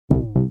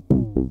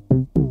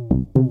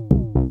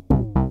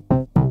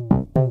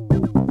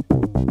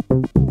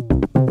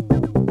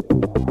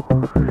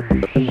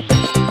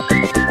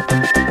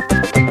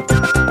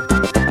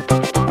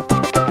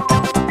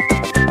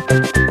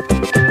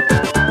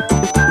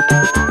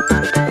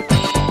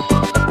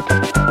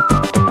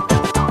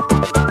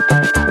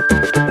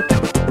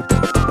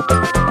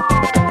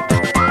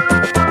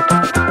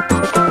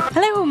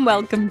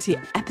welcome to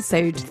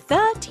episode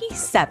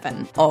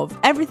 37 of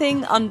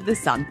Everything Under the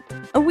Sun,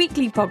 a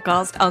weekly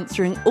podcast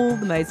answering all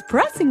the most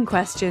pressing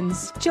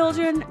questions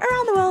children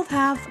around the world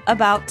have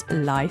about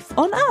life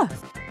on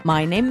Earth.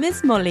 My name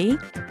is Molly,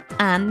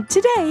 and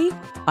today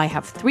I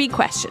have 3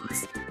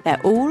 questions.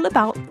 They're all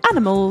about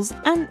animals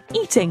and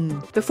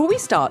eating. Before we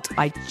start,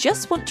 I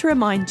just want to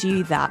remind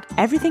you that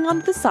Everything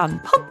Under the Sun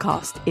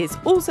podcast is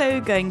also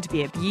going to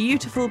be a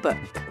beautiful book.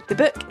 The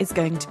book is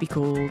going to be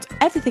called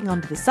Everything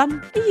Under the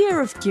Sun, A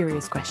Year of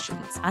Curious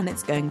Questions, and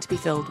it's going to be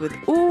filled with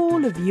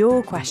all of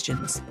your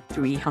questions,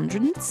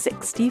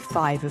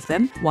 365 of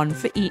them, one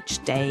for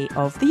each day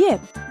of the year.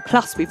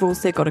 Plus, we've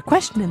also got a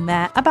question in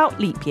there about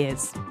leap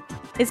years.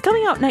 It's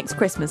coming out next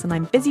Christmas and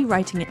I'm busy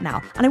writing it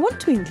now, and I want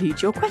to include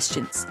your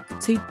questions,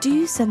 so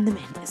do send them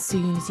in as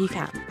soon as you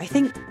can. I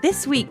think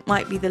this week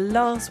might be the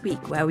last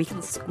week where we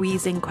can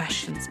squeeze in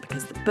questions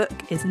because the book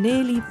is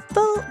nearly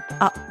full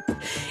up.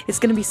 It's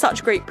going to be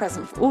such a great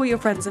present for all your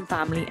friends and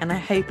family, and I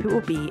hope it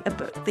will be a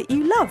book that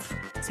you love.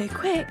 So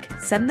quick,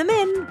 send them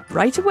in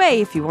right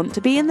away if you want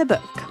to be in the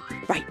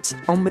book. Right,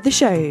 on with the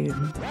show.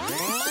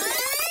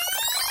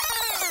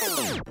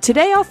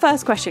 Today our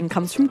first question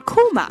comes from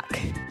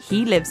Cormac.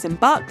 He lives in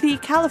Berkeley,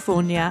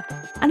 California,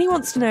 and he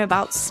wants to know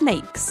about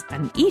snakes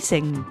and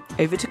eating.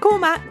 Over to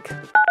Cormac.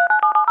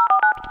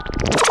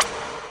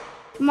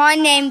 My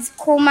name's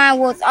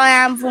Cormac. I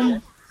am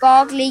from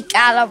Berkeley,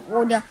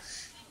 California.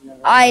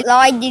 I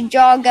like the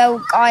jungle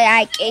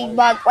kayaking.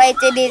 My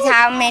question is,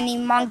 how many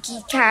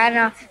monkeys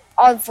can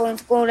I from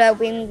school that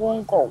we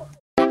won't go?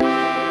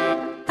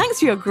 Thanks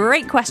for your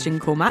great question,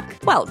 Cormac.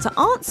 Well, to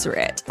answer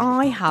it,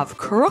 I have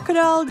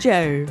Crocodile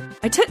Joe.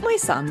 I took my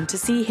son to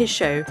see his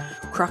show,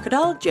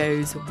 Crocodile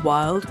Joe's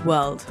Wild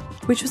World,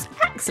 which was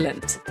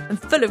excellent and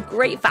full of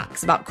great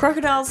facts about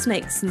crocodiles,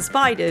 snakes and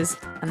spiders,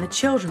 and the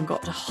children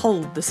got to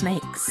hold the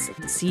snakes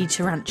and see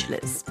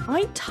tarantulas.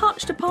 I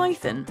touched a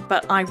python,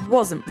 but I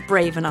wasn't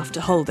brave enough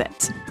to hold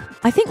it.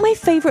 I think my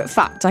favourite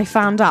fact I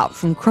found out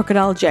from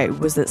Crocodile Joe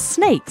was that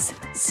snakes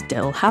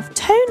still have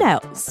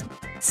toenails.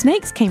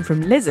 Snakes came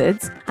from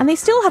lizards, and they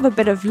still have a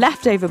bit of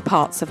leftover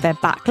parts of their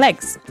back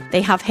legs.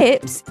 They have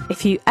hips.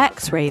 If you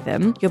x-ray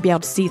them, you'll be able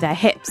to see their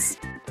hips.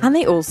 And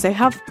they also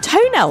have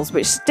toenails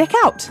which stick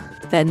out.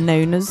 They're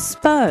known as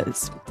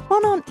spurs,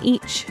 one on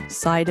each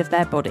side of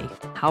their body.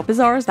 How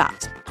bizarre is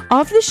that?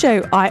 After the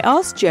show, I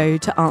asked Joe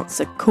to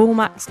answer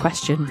Cormac's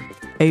question.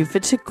 Over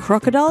to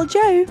Crocodile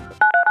Joe.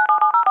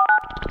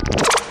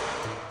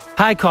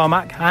 Hi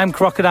Cormac, I'm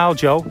Crocodile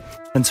Joe,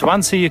 and to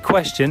answer your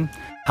question,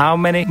 how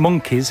many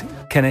monkeys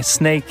can a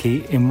snake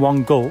eat in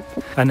one gulp,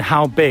 and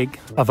how big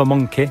of a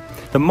monkey?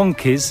 The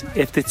monkeys,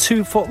 if they're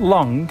 2 foot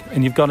long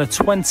and you've got a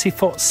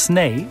 20-foot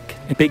snake,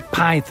 a big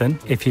python,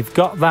 if you've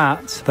got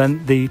that,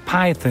 then the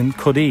python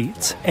could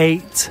eat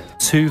 8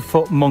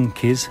 2-foot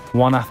monkeys,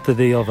 one after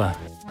the other.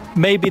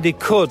 Maybe they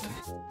could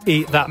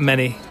eat that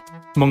many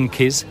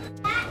monkeys,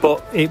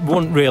 but it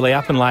wouldn't really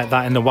happen like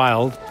that in the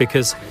wild,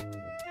 because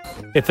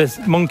if a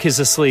monkey's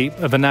asleep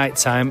of a night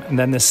time and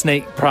then the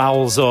snake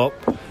prowls up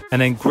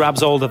and then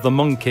grabs hold of the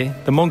monkey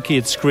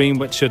would scream,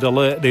 which would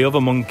alert the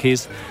other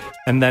monkeys,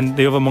 and then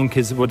the other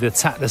monkeys would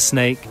attack the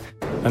snake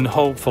and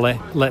hopefully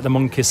let the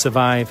monkey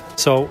survive.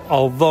 So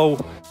although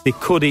they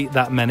could eat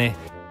that many,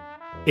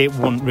 it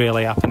wouldn't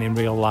really happen in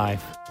real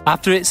life.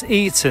 After it's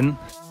eaten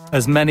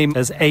as many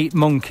as 8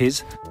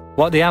 monkeys,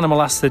 what the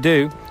animal has to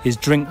do is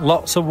drink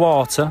lots of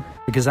water,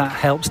 because that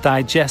helps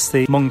digest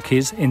the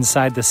monkeys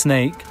inside the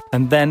snake,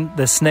 and then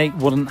the snake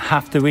wouldn't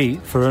have to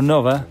eat for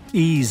another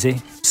easy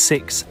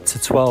 6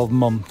 to 12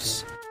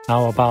 months.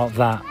 How about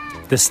that?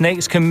 The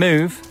snakes can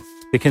move,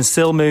 they can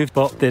still move,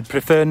 but they'd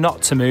prefer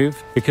not to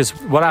move, because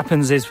what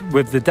happens is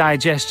with the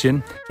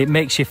digestion, it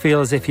makes you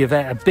feel as if you've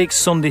had a big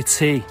Sunday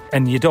tea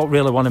and you don't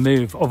really want to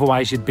move,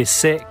 otherwise you'd be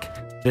sick.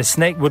 The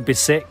snake would be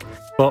sick,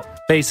 but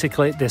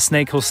basically, the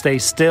snake will stay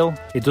still.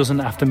 It doesn't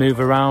have to move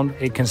around.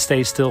 It can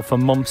stay still for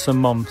months and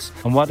months.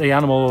 And what the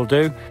animal will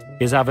do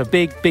is have a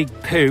big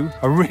poo,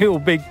 a real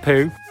big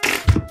poo.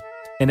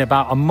 In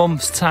about a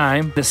month's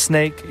time, the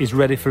snake is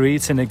ready for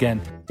eating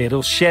again.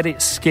 It'll shed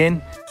its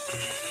skin.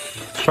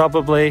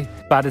 Probably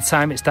by the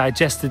time it's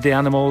digested the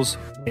animals,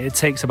 it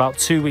takes about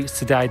 2 weeks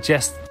to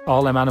digest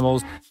all them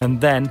animals,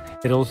 and then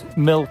it'll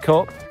milk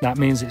up. That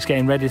means it's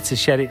getting ready to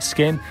shed its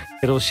skin.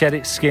 It'll shed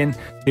its skin.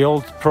 The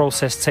old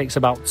process takes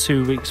about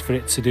 2 weeks for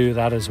it to do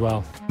that as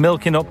well.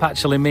 Milking up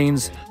actually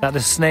means that the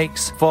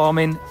snake's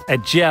forming a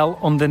gel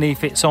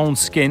underneath its own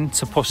skin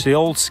to push the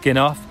old skin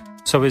off,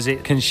 so as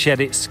it can shed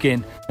its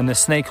skin, and the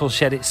snake will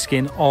shed its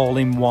skin all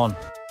in one.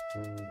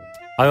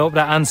 I hope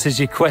that answers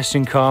your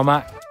question,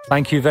 Cormac.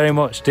 Thank you very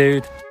much,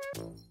 dude.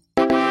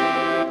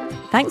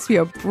 Thanks for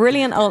your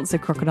brilliant answer,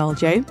 Crocodile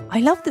Joe. I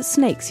love that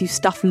snakes who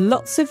stuff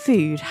lots of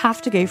food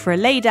have to go for a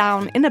lay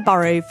down in a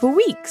burrow for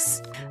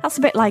weeks. That's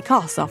a bit like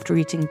us after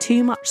eating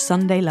too much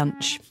Sunday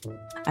lunch.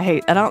 I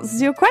hope that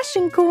answers your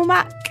question,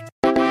 Cormac.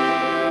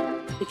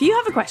 If you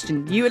have a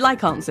question you would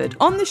like answered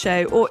on the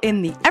show or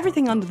in the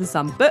Everything Under the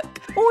Sun book,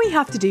 all you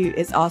have to do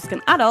is ask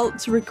an adult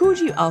to record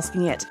you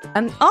asking it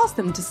and ask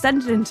them to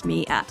send it in to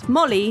me at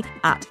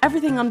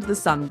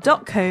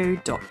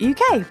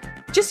molly@everythingunderthesun.co.uk.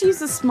 Just use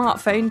a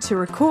smartphone to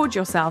record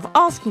yourself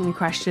asking a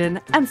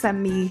question and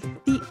send me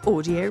the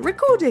audio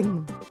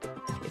recording.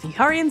 If you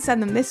hurry and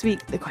send them this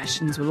week, the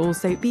questions will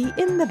also be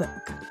in the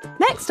book.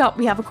 Next up,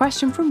 we have a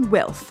question from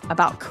Wilf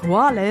about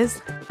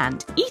koalas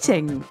and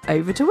eating.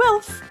 Over to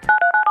Wilf.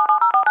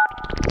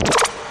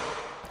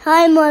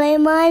 Hi Molly,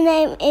 my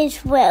name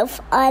is Wilf.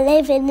 I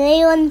live in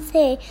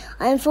Leigh-on-Sea.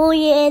 I'm 4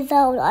 years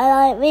old.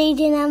 I like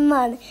reading and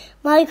running.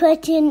 My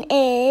question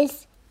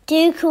is,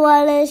 do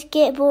koalas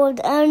get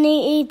bored only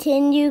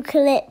eating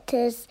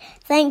eucalyptus?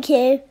 Thank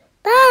you.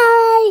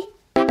 Bye!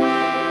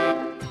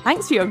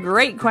 Thanks for your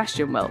great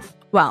question, Wilf.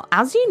 Well,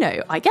 as you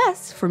know, I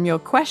guess from your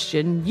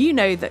question, you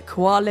know that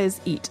koalas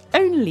eat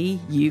only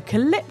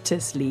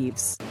eucalyptus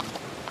leaves.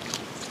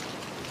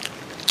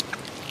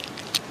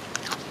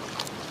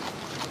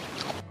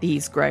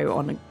 These grow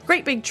on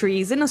great big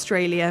trees in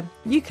Australia,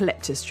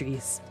 eucalyptus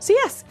trees. So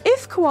yes,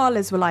 if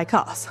koalas were like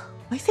us,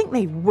 I think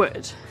they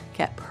would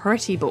get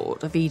pretty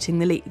bored of eating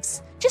the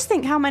leaves. Just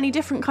think how many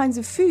different kinds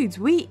of foods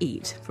we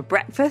eat for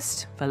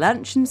breakfast, for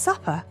lunch and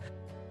supper.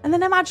 And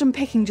then imagine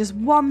picking just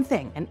one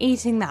thing and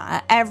eating that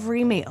at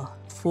every meal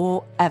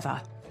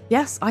forever.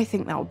 Yes, I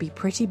think that would be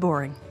pretty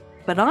boring.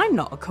 But I'm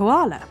not a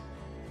koala.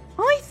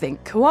 I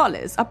think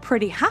koalas are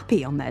pretty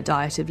happy on their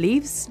diet of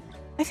leaves.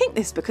 I think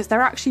this because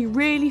they're actually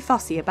really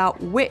fussy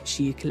about which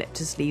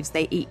eucalyptus leaves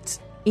they eat.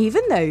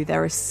 Even though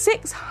there are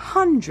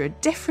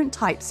 600 different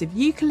types of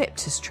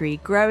eucalyptus tree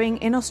growing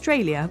in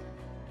Australia,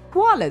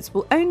 koalas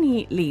will only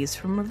eat leaves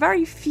from a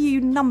very few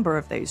number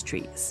of those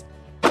trees.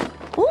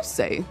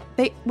 Also,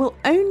 they will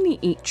only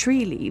eat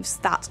tree leaves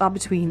that are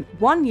between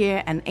 1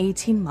 year and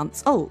 18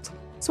 months old.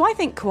 So I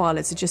think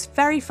koalas are just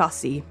very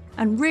fussy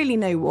and really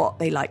know what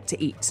they like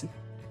to eat.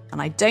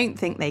 And I don't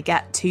think they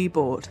get too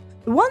bored.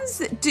 The ones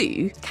that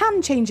do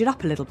can change it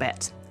up a little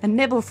bit and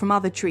nibble from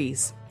other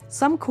trees.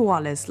 Some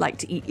koalas like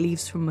to eat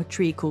leaves from a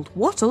tree called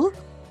wattle,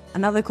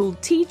 another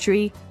called tea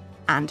tree,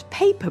 and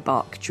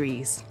paperbark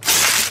trees.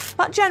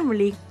 But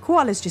generally,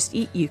 koalas just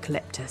eat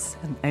eucalyptus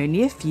and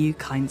only a few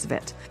kinds of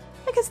it,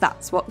 because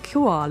that's what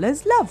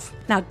koalas love.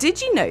 Now, did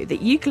you know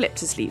that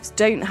eucalyptus leaves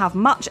don't have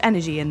much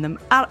energy in them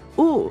at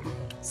all?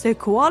 So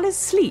koalas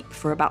sleep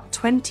for about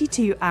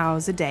 22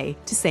 hours a day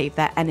to save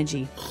their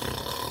energy.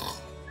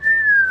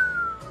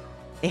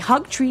 They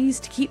hug trees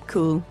to keep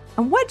cool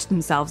and wedge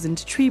themselves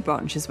into tree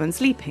branches when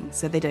sleeping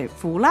so they don't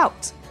fall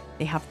out.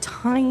 They have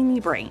tiny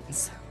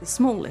brains, the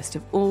smallest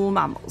of all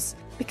mammals,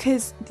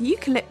 because the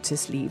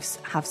eucalyptus leaves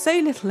have so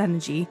little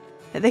energy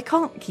that they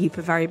can't keep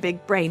a very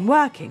big brain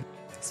working.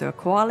 So a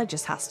koala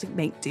just has to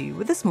make do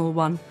with a small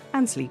one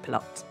and sleep a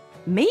lot.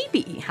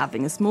 Maybe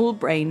having a small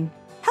brain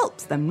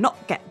helps them not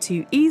get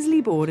too easily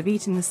bored of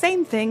eating the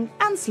same thing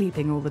and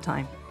sleeping all the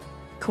time.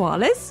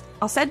 Koalas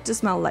are said to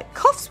smell like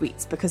cough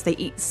sweets because they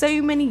eat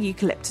so many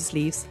eucalyptus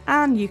leaves,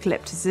 and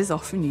eucalyptus is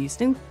often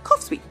used in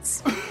cough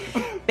sweets.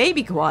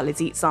 Baby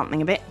koalas eat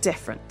something a bit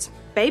different.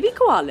 Baby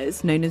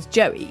koalas, known as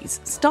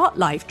joeys, start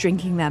life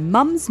drinking their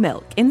mum's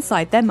milk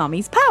inside their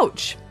mummy's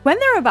pouch. When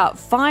they're about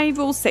 5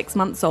 or 6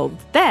 months old,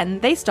 then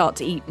they start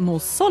to eat more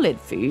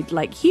solid food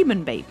like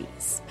human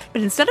babies.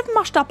 But instead of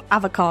mushed up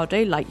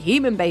avocado like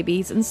human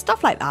babies and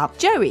stuff like that,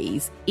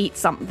 joeys eat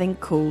something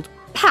called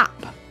pap,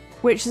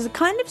 which is a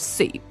kind of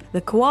soup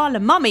the koala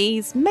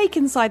mummies make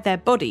inside their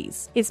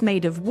bodies. It's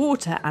made of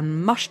water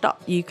and mushed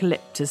up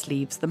eucalyptus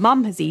leaves the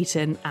mum has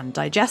eaten and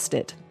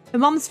digested. The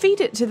mums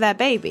feed it to their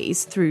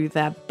babies through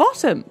their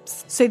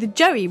bottoms. So the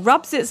joey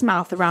rubs its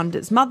mouth around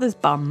its mother's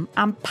bum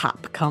and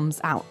pap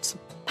comes out.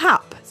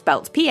 Pap,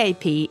 spelt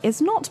P-A-P,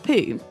 is not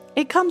poo.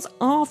 It comes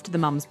after the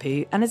mum's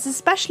poo and is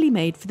especially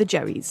made for the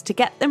joeys to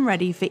get them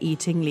ready for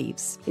eating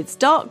leaves. It's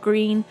dark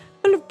green,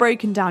 full of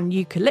broken down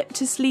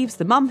eucalyptus leaves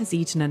the mum has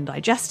eaten and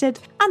digested,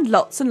 and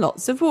lots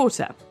of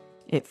water.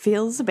 It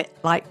feels a bit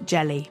like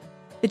jelly.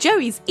 The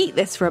joeys eat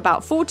this for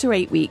about 4 to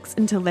 8 weeks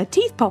until their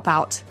teeth pop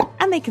out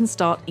and they can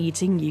start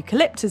eating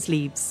eucalyptus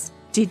leaves.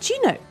 Did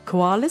you know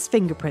koalas'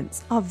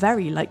 fingerprints are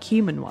very like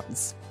human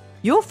ones?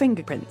 Your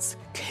fingerprints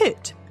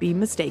could be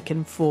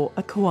mistaken for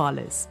a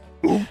koala's.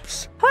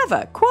 Oops.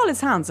 However,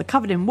 koalas' hands are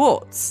covered in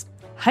warts.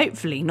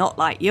 Hopefully not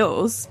like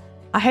yours.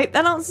 I hope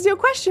that answers your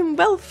question,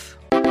 Wilf.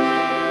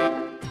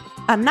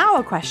 And now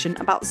a question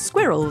about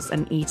squirrels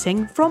and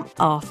eating from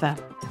Arthur.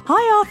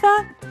 Hi,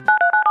 Arthur.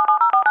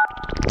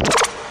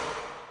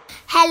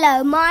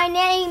 Hello, my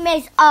name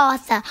is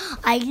Arthur.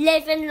 I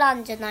live in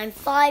London. I'm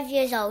 5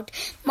 years old.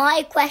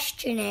 My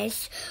question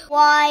is,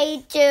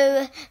 why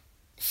do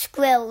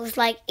squirrels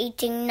like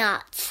eating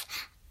nuts?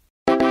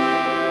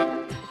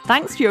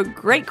 Thanks for your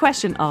great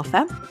question,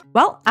 Arthur.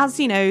 Well, as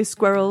you know,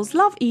 squirrels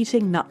love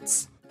eating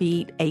nuts. They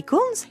eat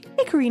acorns,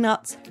 hickory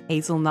nuts,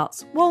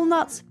 hazelnuts,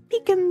 walnuts,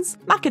 pecans,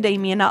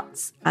 macadamia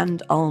nuts,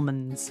 and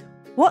almonds.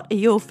 What are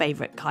your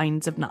favourite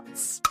kinds of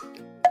nuts?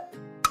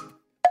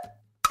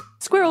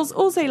 Squirrels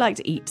also like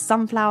to eat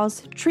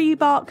sunflowers, tree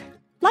bark,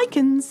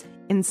 lichens,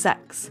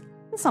 insects,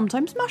 and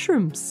sometimes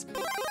mushrooms.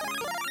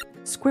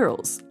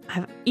 Squirrels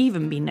have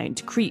even been known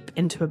to creep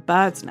into a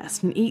bird's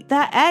nest and eat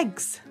their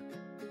eggs.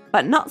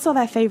 But nuts are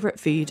their favourite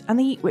food and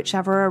they eat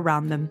whichever are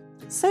around them.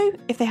 So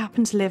if they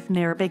happen to live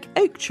near a big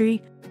oak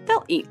tree,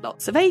 they'll eat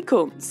lots of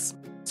acorns.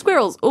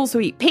 Squirrels also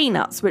eat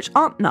peanuts, which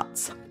aren't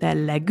nuts, they're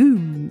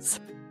legumes.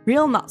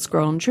 Real nuts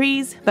grow on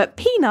trees, but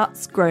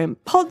peanuts grow in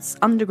pods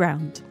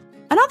underground.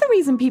 Another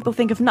reason people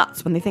think of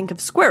nuts when they think of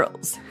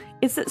squirrels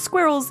is that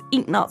squirrels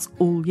eat nuts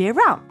all year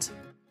round.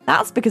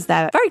 That's because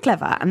they're very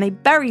clever and they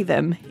bury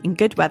them in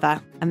good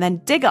weather and then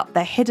dig up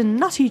their hidden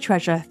nutty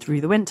treasure through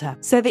the winter.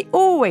 So they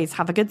always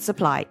have a good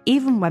supply,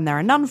 even when there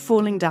are none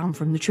falling down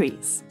from the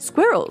trees.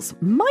 Squirrels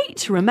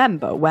might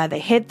remember where they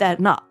hid their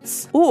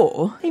nuts,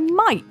 or they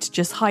might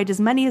just hide as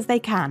many as they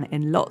can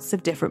in lots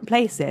of different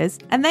places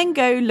and then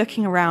go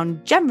looking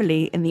around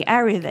generally in the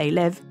area they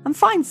live and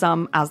find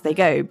some as they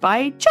go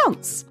by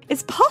chance.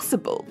 It's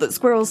possible that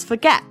squirrels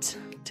forget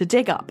to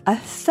dig up a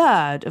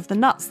third of the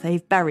nuts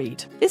they've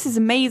buried. This is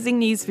amazing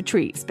news for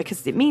trees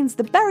because it means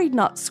the buried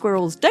nuts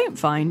squirrels don't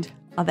find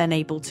are then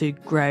able to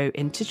grow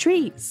into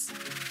trees.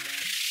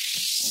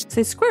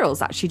 So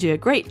squirrels actually do a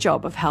great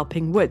job of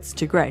helping woods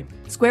to grow.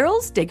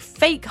 Squirrels dig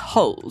fake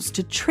holes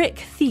to trick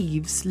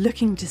thieves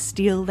looking to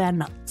steal their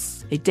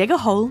nuts. They dig a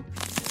hole,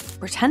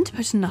 pretend to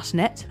put a nut in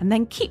it, and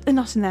then keep the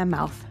nut in their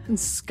mouth and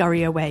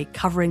scurry away,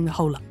 covering the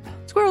hole up.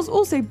 Squirrels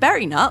also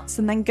bury nuts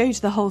and then go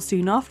to the hole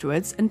soon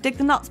afterwards and dig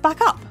the nuts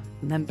back up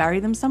and then bury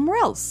them somewhere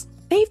else.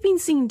 They've been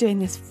seen doing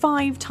this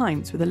 5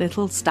 times with a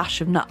little stash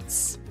of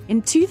nuts.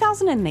 In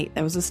 2008,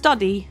 there was a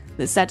study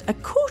that said a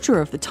quarter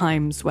of the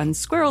times when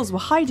squirrels were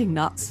hiding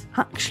nuts,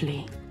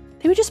 actually,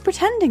 they were just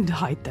pretending to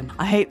hide them.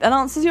 I hope that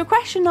answers your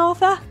question,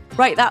 Arthur.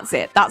 Right, that's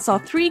it. That's our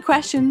 3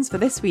 questions for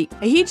this week.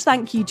 A huge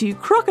thank you to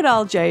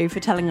Crocodile Joe for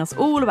telling us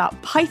all about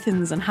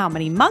pythons and how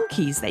many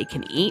monkeys they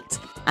can eat,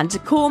 and to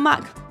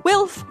Cormac,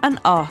 Wilf and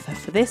Arthur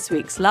for this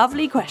week's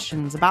lovely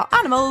questions about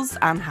animals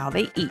and how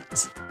they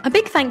eat. A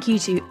big thank you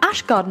to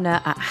Ash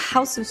Gardner at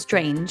House of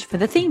Strange for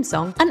the theme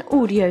song and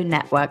Audio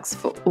Networks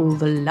for all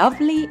the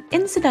lovely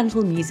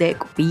incidental music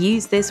we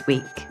use this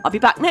week. I'll be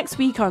back next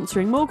week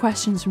answering more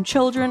questions from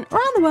children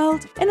around the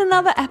world in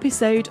another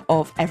episode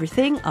of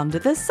Everything Under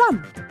the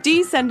Sun.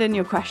 Do send in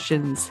your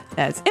questions.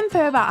 There's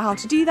info about how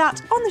to do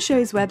that on the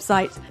show's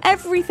website,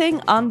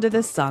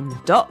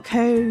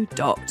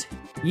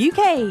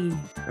 everythingunderthesun.co.uk.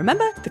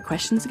 Remember, the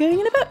questions are going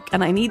in a book,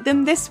 and I need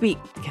them this week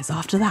because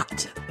after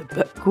that, the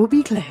book will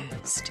be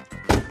closed.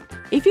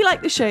 If you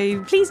like the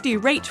show, please do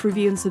rate,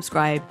 review and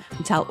subscribe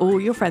and tell all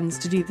your friends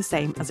to do the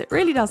same, as it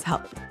really does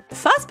help. The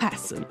first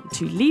person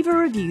to leave a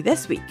review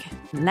this week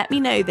and let me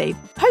know they've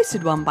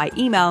posted one by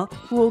email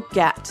will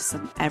get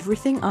some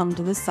Everything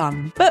Under the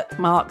Sun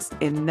bookmarks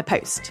in the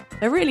post.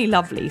 They're really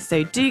lovely,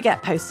 so do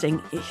get posting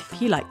if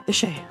you like the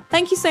show.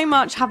 Thank you so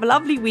much, have a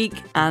lovely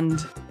week and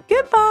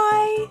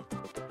goodbye!